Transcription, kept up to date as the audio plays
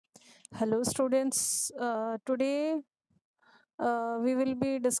Hello, students. Today we will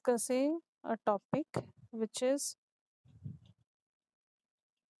be discussing a topic which is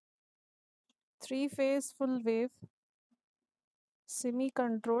three phase full wave semi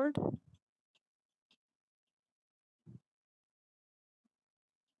controlled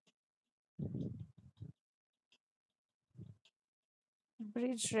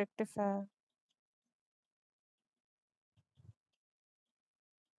bridge rectifier.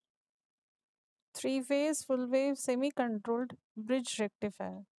 Three phase full wave semi controlled bridge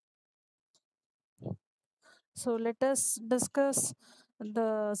rectifier. So, let us discuss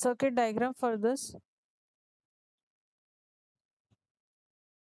the circuit diagram for this.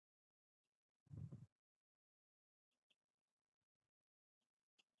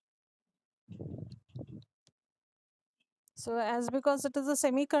 So, as because it is a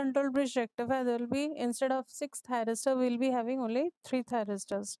semi controlled bridge rectifier, there will be instead of six thyristor, we will be having only three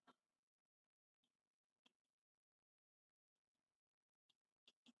thyristors.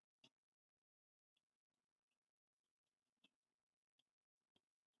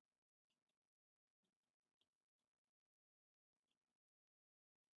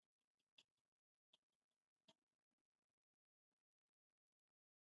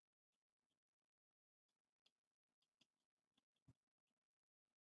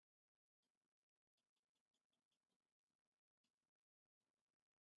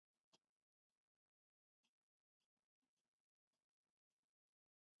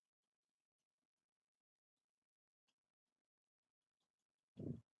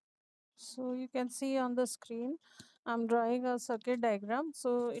 So you can see on the screen, I'm drawing a circuit diagram.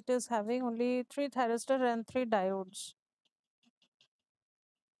 So it is having only three thyristor and three diodes.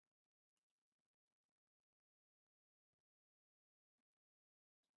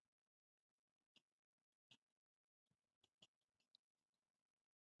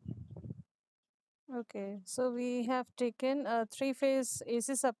 Okay, so we have taken a three-phase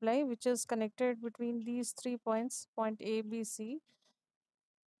AC supply which is connected between these 3 points, point A, B, C.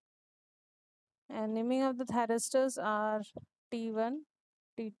 And naming of the thyristors are T1,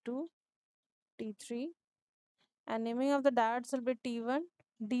 T2, T3. And naming of the diodes will be T1,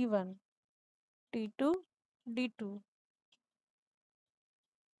 D1, T2, D2,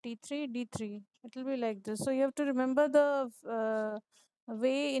 T3, D3. It will be like this. So you have to remember the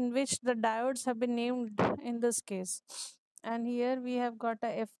way in which the diodes have been named in this case. And here we have got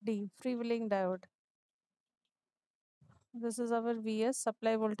a FD, freewheeling diode. This is our VS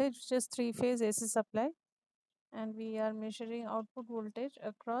supply voltage, which is three-phase AC supply. And we are measuring output voltage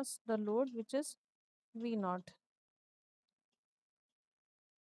across the load, which is V0,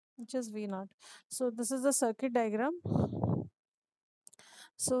 which is V0. So this is the circuit diagram.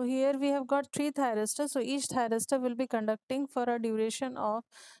 So here we have got three thyristors. So each thyristor will be conducting for a duration of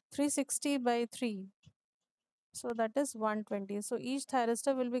 360 by 3. So that is 120. So each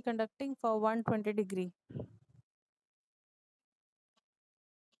thyristor will be conducting for 120 degree.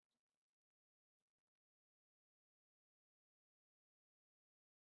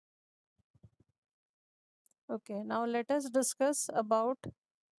 Okay, now let us discuss about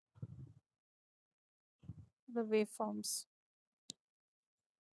the waveforms.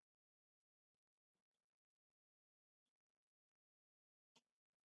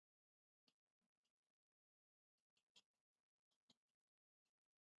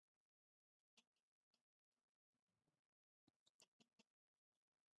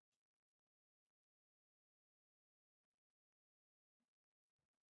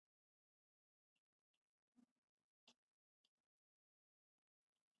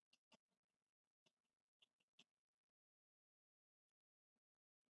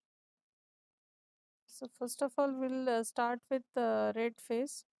 So first of all, we'll start with red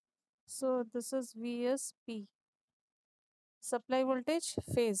phase. So this is VSP, supply voltage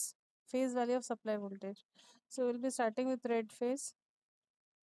phase value of supply voltage. So we'll be starting with red phase.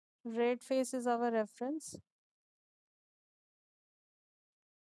 Red phase is our reference.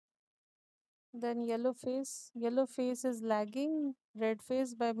 Then yellow phase is lagging red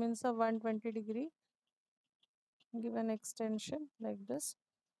phase by means of 120 degree. Give an extension like this.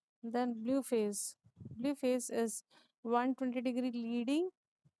 Then blue phase is 120 degree leading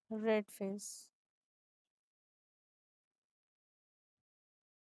red phase.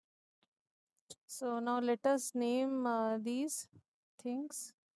 So now let us name these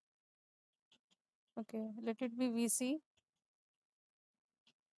things. Okay, let it be VC,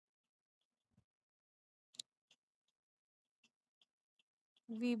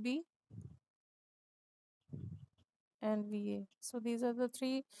 VB, and VA. So these are the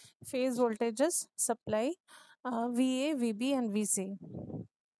three phase voltages supply, VA, VB, and VC.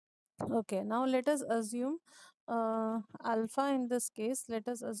 Okay, now let us assume alpha. In this case, let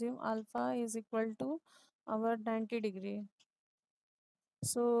us assume alpha is equal to our 90 degree.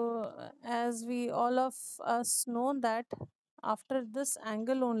 So as we all of us know that after this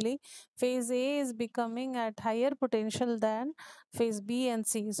angle only, phase A is becoming at higher potential than phase B and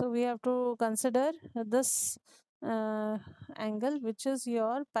C. So we have to consider this angle, which is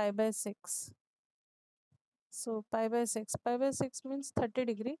your pi by 6. So pi by 6 means 30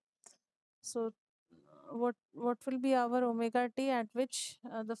 degree. So what will be our omega t at which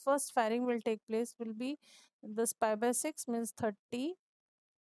the first firing will take place will be this pi by 6 means 30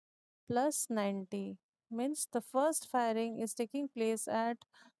 plus 90, means the first firing is taking place at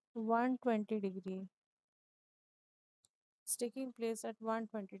 120 degree. It's taking place at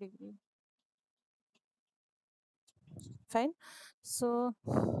 120 degree. Fine. So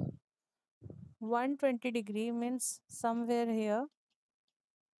 120 degree means somewhere here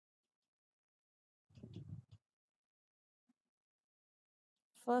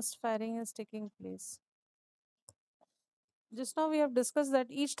first firing is taking place. Just now we have discussed that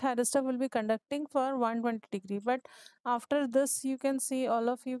each thyristor will be conducting for 120 degree, but after this you can see, all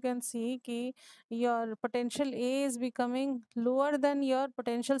of you can see ki your potential A is becoming lower than your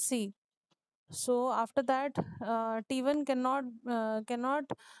potential C. So after that T1 cannot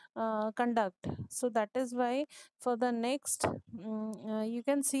conduct. So that is why for the next you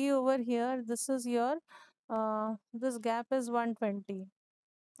can see over here, this is your this gap is 120,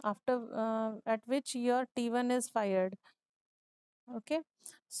 after at which your T1 is fired. Okay,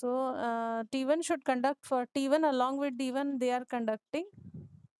 so T1 should conduct for T1 along with D1, they are conducting.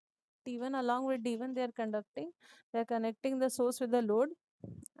 T1 along with D1 they are conducting. They are connecting the source with the load,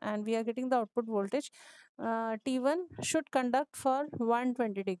 and we are getting the output voltage. T1 should conduct for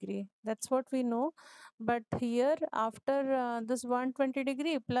 120 degree. That's what we know. But here after this 120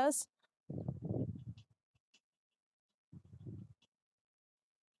 degree plus,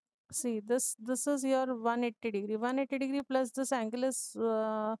 see this is your 180 degree. 180 degree plus this angle is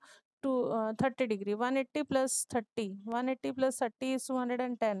to 30 degree. 180 plus 30. 180 plus 30 is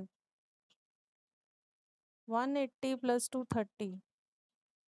 210. 180 plus 230.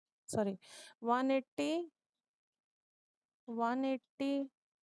 Sorry, 180 180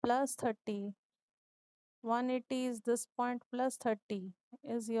 plus 30. 180 is this point plus 30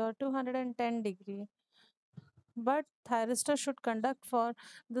 is your 210 degree. But thyristor should conduct for,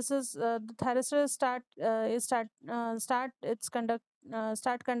 this is the thyristor start its conduct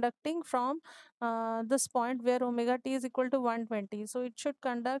start conducting from this point where omega t is equal to 120. So it should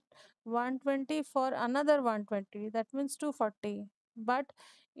conduct 120 for another 120, that means 240. But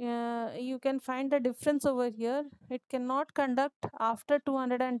you can find the difference over here. It cannot conduct after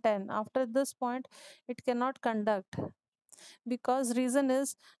 210. After this point it cannot conduct, because reason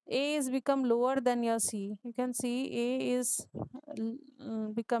is A is become lower than your C. You can see A is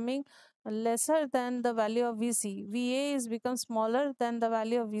becoming lesser than the value of VC. VA is become smaller than the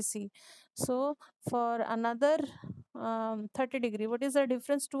value of VC. So for another 30 degree, what is the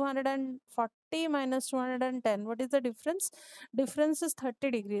difference? 240 minus 210, what is the difference? Difference is 30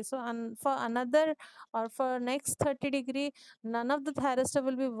 degrees. So for another, or for next 30 degree, none of the thyristor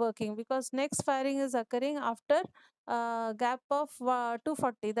will be working, because next firing is occurring after gap of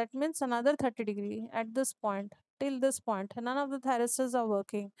 240. That means another 30 degree at this point. Till this point none of the thyristors are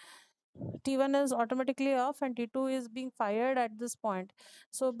working. T1 is automatically off and T2 is being fired at this point.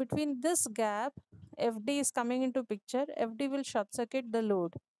 So between this gap, FD is coming into picture. FD will short circuit the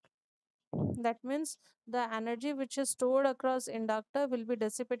load. That means the energy which is stored across inductor will be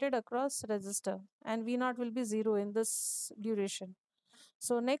dissipated across resistor, and V naught will be 0 in this duration.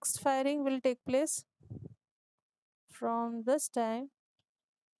 So next firing will take place from this time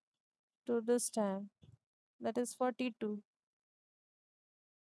to this time, that is for T2,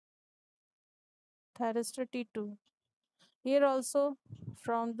 thyristor T2. Here also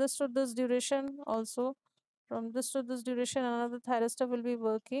from this to this duration, also from this to this duration, another thyristor will be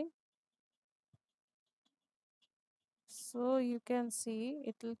working. So you can see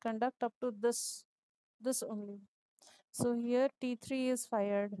it will conduct up to this only. So here T3 is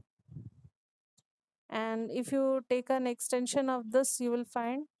fired, and if you take an extension of this, you will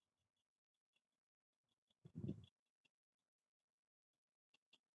find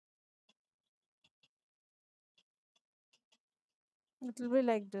it will be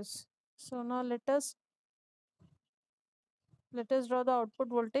like this. So now let us draw the output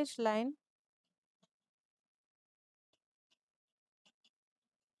voltage line.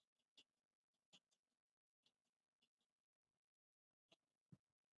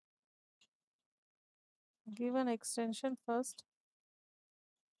 Give an extension first.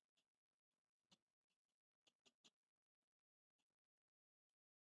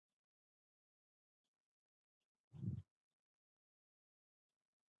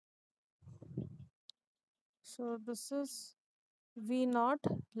 So this is V naught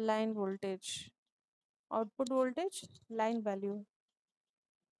line voltage, output voltage, line value.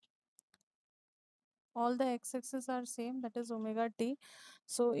 All the x-axis are same, that is omega t.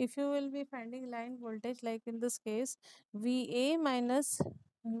 So if you will be finding line voltage, like in this case Va minus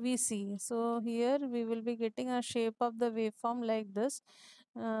Vc, so here we will be getting a shape of the waveform like this,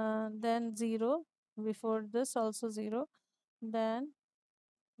 then 0, before this also 0, then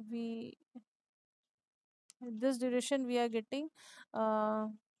we this duration we are getting, uh,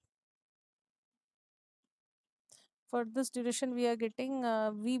 for this duration we are getting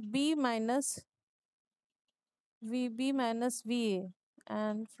Vb minus Va,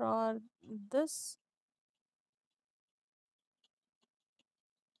 and for this,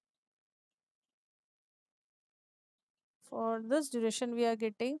 duration we are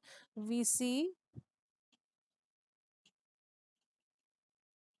getting Vc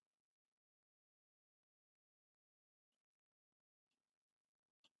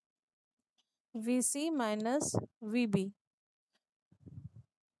Vc minus Vb,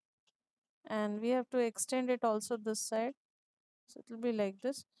 and we have to extend it also this side, so it will be like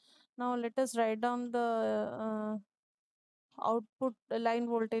this. Now let us write down the output line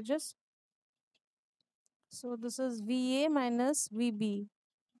voltages. So this is Va minus Vb,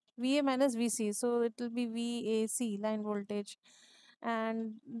 Va minus Vc, so it will be Vac line voltage,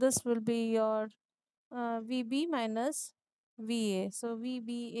 and this will be your Vb minus Va, so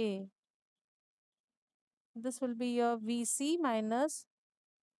Vba. This will be your Vc minus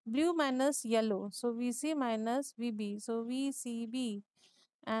blue minus yellow, so Vc minus Vb, so Vcb,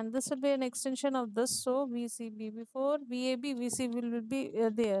 and this will be an extension of this, so Vcb. Before Vab, Vc will be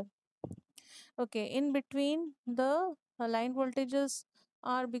there. Okay, in between the line voltages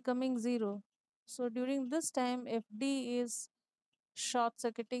are becoming 0, so during this time FD is short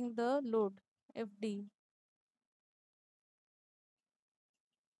circuiting the load. FD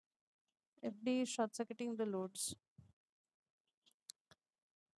is short circuiting the loads.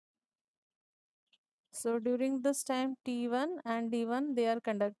 So during this time T1 and D1 they are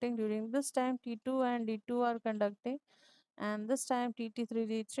conducting, during this time T2 and D2 are conducting, and this time T3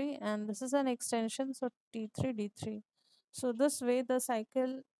 D3, and this is an extension, so T3 D3. So this way the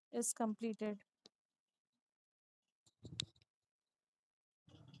cycle is completed.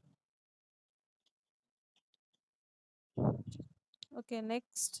 Okay,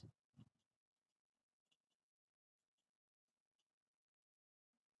 next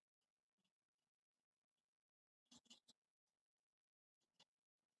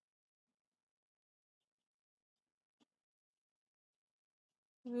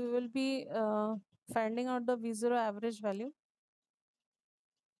we will be finding out the V0 average value.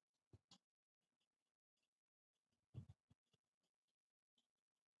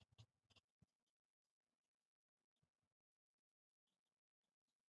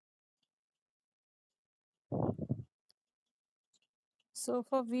 So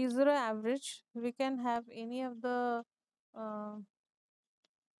for V0 average, we can have any of the uh,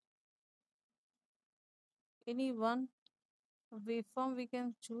 any one waveform we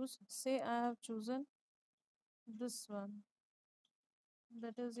can choose. Say I have chosen this one,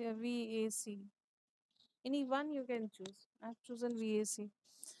 that is your VAC. Any one you can choose. I have chosen VAC.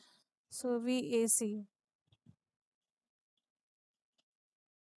 So VAC.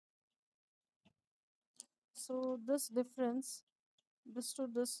 So this difference, this to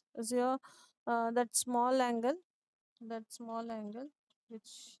this, is your that small angle,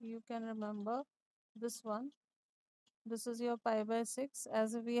 which you can remember, this one. This is your pi by 6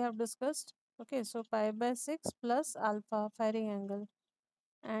 as we have discussed. Okay, so pi by 6 plus alpha firing angle,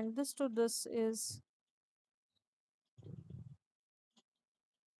 and this to this is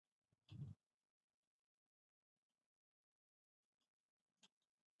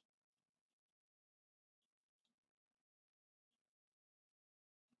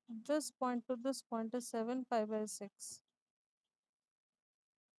this point to this point is 7 pi by 6,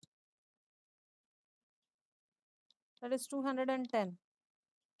 that is 210.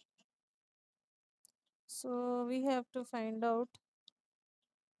 So we have to find out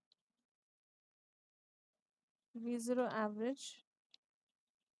V0 average.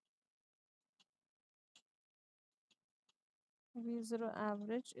 V0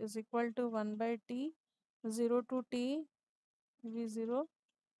 average is equal to 1 by T, 0 to T V0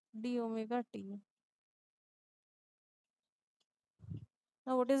 d omega T.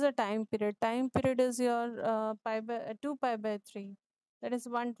 Now what is the time period? Time period is your 2 pi by 3, that is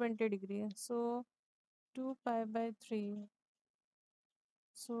 120 degree. So 2 pi by 3.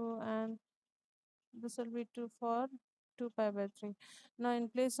 So and this will be 2 for 2 pi by 3. Now in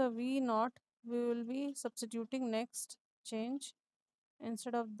place of V naught, we will be substituting next change.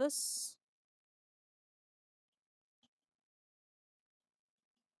 Instead of this,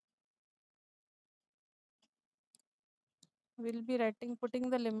 we'll be writing, putting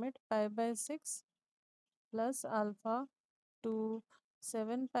the limit pi by 6 plus alpha to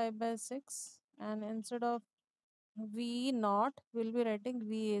 7 pi by 6, and instead of V naught, we'll be writing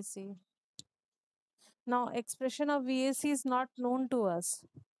VAC. Now, expression of VAC is not known to us.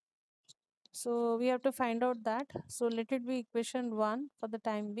 So, we have to find out that. So, let it be equation 1 for the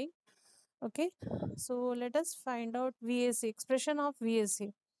time being. Okay. So, let us find out VAC, expression of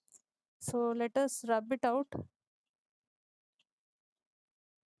VAC. So, let us rub it out.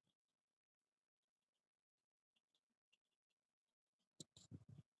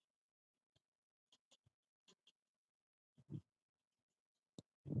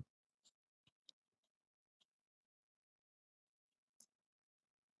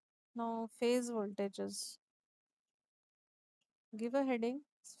 Now, phase voltages. Give a heading,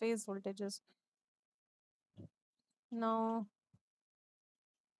 phase voltages. Now,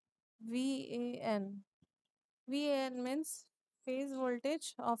 VAN. VAN means phase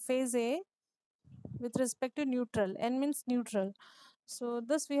voltage of phase A with respect to neutral. N means neutral. So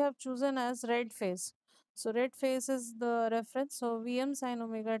this we have chosen as red phase. So red phase is the reference. So Vm sin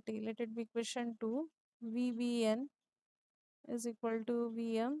omega t. Let it be equation 2. VBN is equal to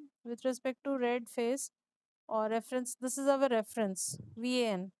Vm with respect to red phase or reference. This is our reference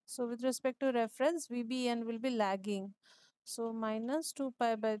VAN. So with respect to reference, VBN will be lagging. So minus 2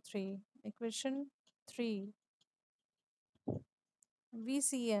 pi by 3. Equation 3.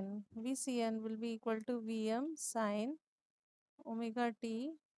 VCN will be equal to Vm sine omega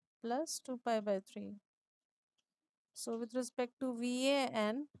t plus 2 pi by 3. So with respect to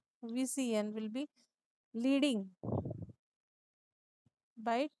VAN, VCN will be leading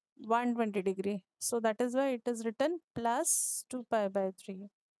by 120 degree. So that is why it is written plus 2 pi by 3.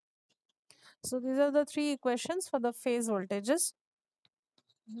 So these are the three equations for the phase voltages.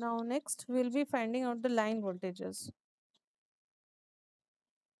 Now next we will be finding out the line voltages.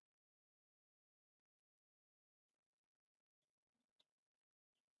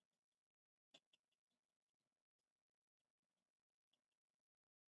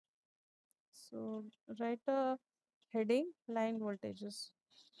 So write a heading, line voltages.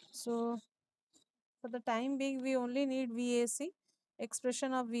 So for the time being, we only need VAC,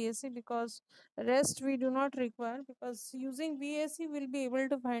 expression of VAC, because rest we do not require, because using VAC we'll be able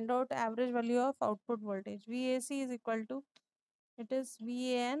to find out average value of output voltage. VAC is equal to, it is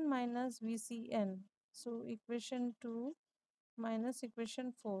VAN minus VCN. So equation 2 minus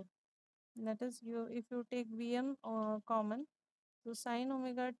equation 4. That is, you if you take Vm common, so sine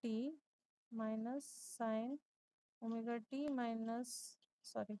omega t minus sine omega t minus,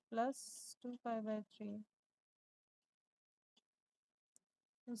 sorry, plus 2 pi by 3.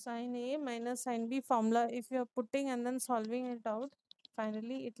 So sin A minus sin B formula, if you are putting and then solving it out,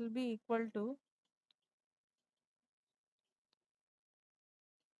 finally it will be equal to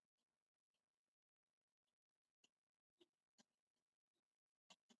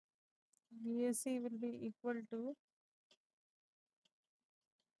VAC will be equal to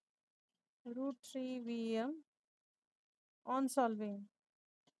root 3 Vm on solving,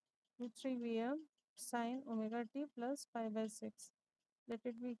 root 3 Vm sin omega t plus pi by 6. Let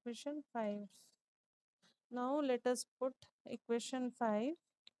it be equation 5. Now let us put equation 5.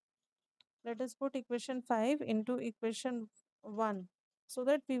 Let us put equation 5 into equation 1, so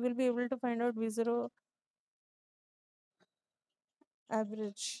that we will be able to find out V0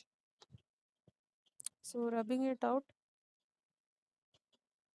 average. So rubbing it out,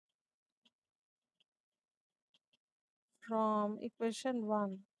 from equation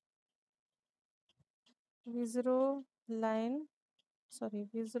 1, V0 line, sorry,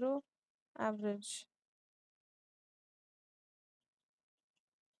 V0 average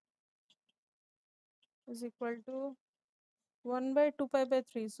is equal to 1 by 2 pi by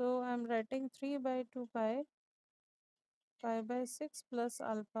 3. So I am writing 3 by 2 pi, pi by 6 plus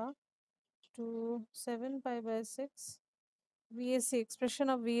alpha to 7 pi by 6. VAC, expression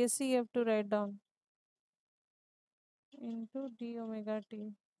of VAC you have to write down, into d omega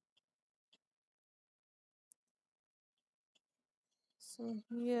t. So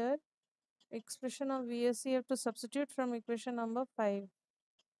here expression of VAC you have to substitute from equation number 5,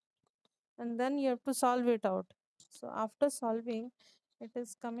 and then you have to solve it out. So after solving, it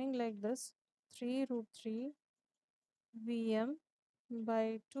is coming like this: 3 root 3 Vm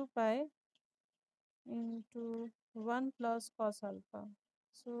by 2 pi into 1 plus cos alpha.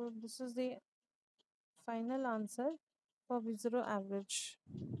 So this is the final answer for V0 average.